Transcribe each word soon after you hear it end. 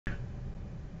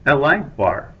A light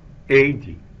bar,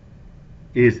 AD,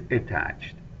 is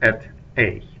attached at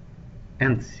A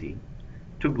and C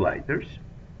to gliders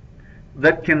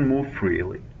that can move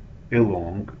freely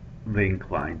along the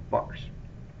inclined bars.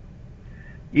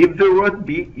 If the rod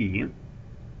BE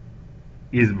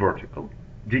is vertical,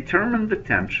 determine the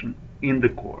tension in the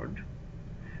cord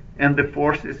and the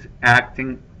forces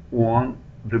acting on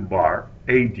the bar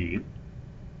AD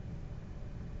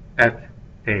at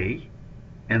A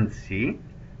and C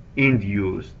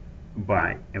induced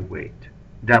by a weight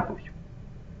W.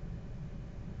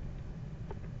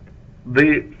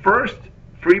 The first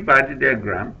free body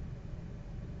diagram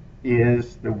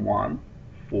is the one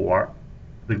for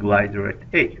the glider at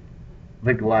A.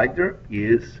 The glider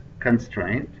is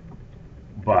constrained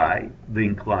by the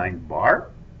inclined bar.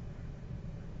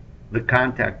 The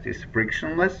contact is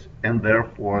frictionless, and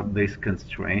therefore this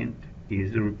constraint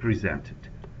is represented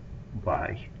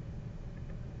by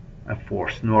a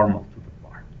force normal to the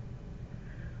bar.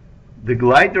 The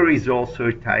glider is also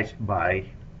attached by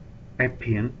a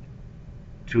pin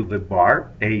to the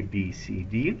bar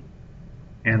ABCD,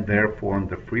 and therefore in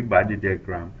the free body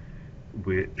diagram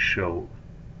we show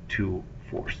two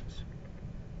forces.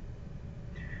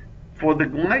 For the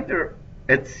glider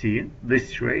at C, the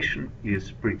situation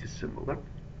is pretty similar.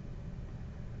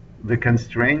 The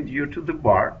constraint due to the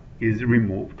bar is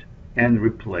removed and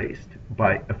replaced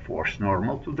by a force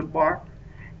normal to the bar,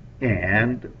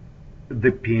 and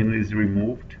the pin is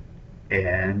removed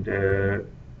and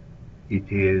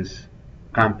it is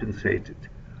compensated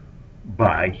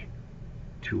by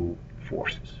two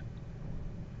forces.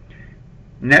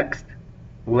 Next,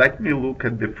 let me look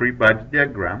at the free body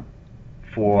diagram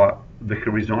for the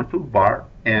horizontal bar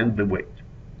and the weight.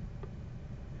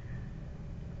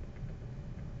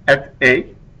 At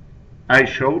A, I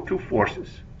show two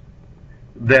forces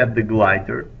that the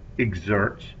glider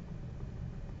exerts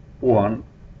on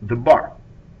the bar.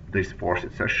 These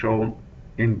forces are shown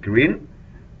in green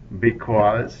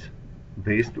because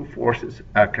these two forces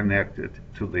are connected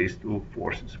to these two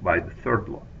forces by the third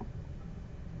law.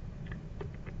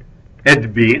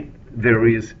 At B, there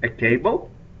is a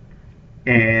cable,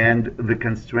 and the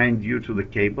constraint due to the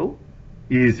cable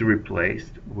is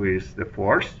replaced with the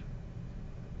force,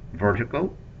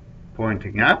 vertical,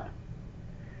 pointing up.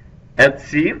 At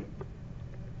C,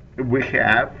 we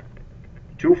have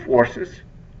two forces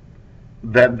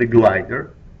that the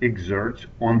glider exerts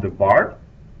on the bar,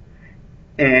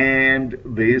 and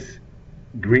these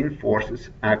green forces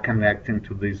are connecting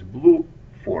to these blue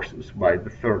forces by the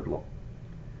third law.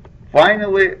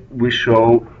 Finally, we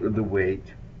show the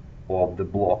weight of the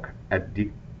block at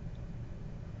D.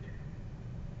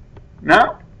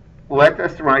 Now, let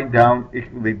us write down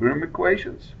equilibrium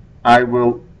equations. I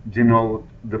will denote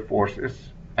the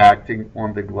forces acting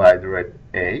on the glider at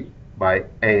A by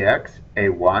AX,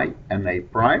 AY, and A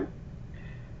prime.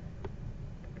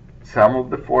 Sum of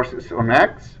the forces on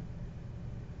X,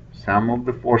 sum of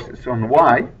the forces on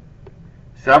Y,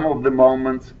 sum of the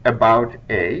moments about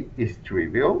A is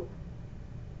trivial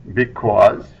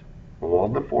because all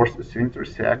the forces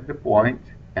intersect the point,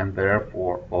 and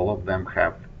therefore all of them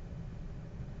have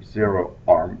zero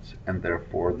arms, and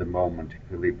therefore the moment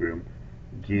equilibrium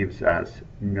gives us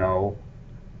no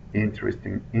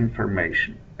interesting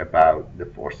information about the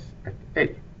force at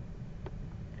A.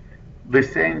 The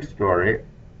same story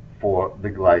for the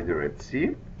glider at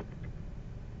C.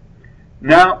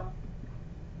 Now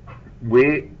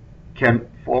we can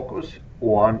focus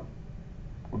on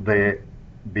the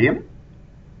beam.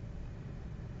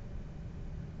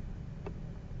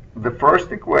 The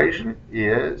first equation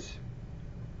is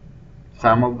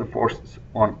sum of the forces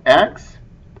on X,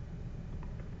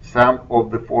 sum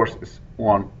of the forces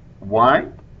on Y,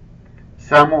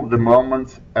 sum of the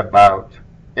moments about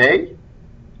A,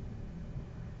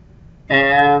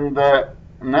 and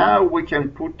now we can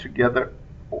put together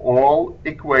all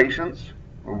equations.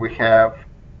 We have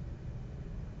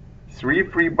three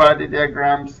free body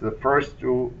diagrams. The first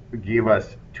two give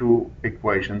us two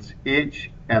equations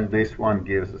each, and this one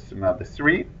gives us another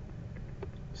three.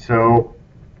 So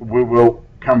we will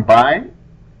combine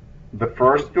the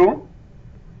first two.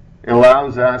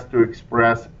 Allows us to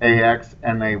express AX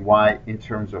and AY in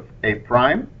terms of A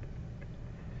prime.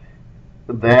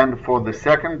 Then for the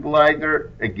second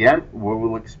glider, again, we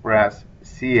will express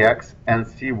CX and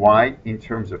CY in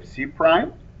terms of C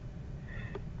prime.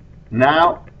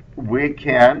 Now we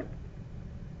can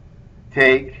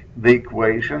take the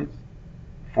equations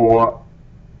for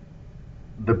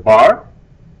the bar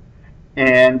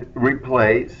and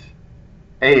replace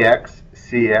AX,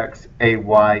 CX,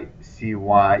 AY,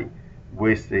 CY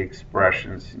with the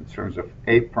expressions in terms of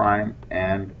A prime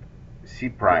and C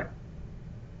prime.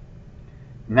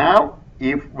 Now,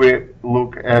 if we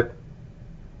look at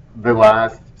the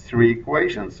last three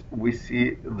equations, we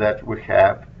see that we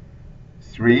have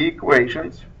three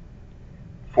equations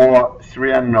for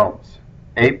three unknowns,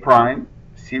 A prime,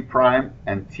 C prime,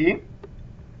 and T.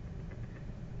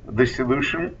 The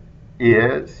solution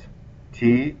is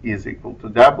T is equal to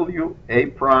W, A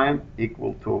prime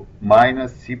equal to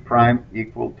minus C prime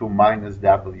equal to minus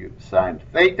W sine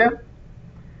theta.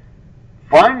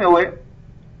 Finally,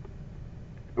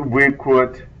 we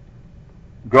could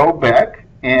go back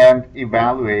and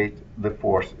evaluate the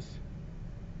forces.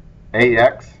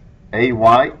 AX,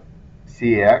 AY,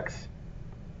 CX,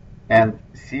 and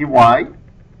CY,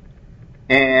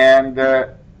 and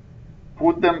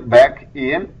put them back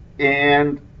in,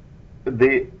 and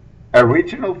the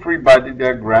original free body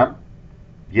diagram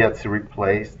gets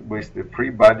replaced with the free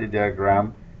body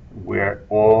diagram where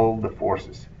all the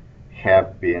forces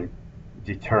have been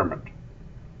determined.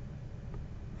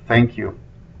 Thank you.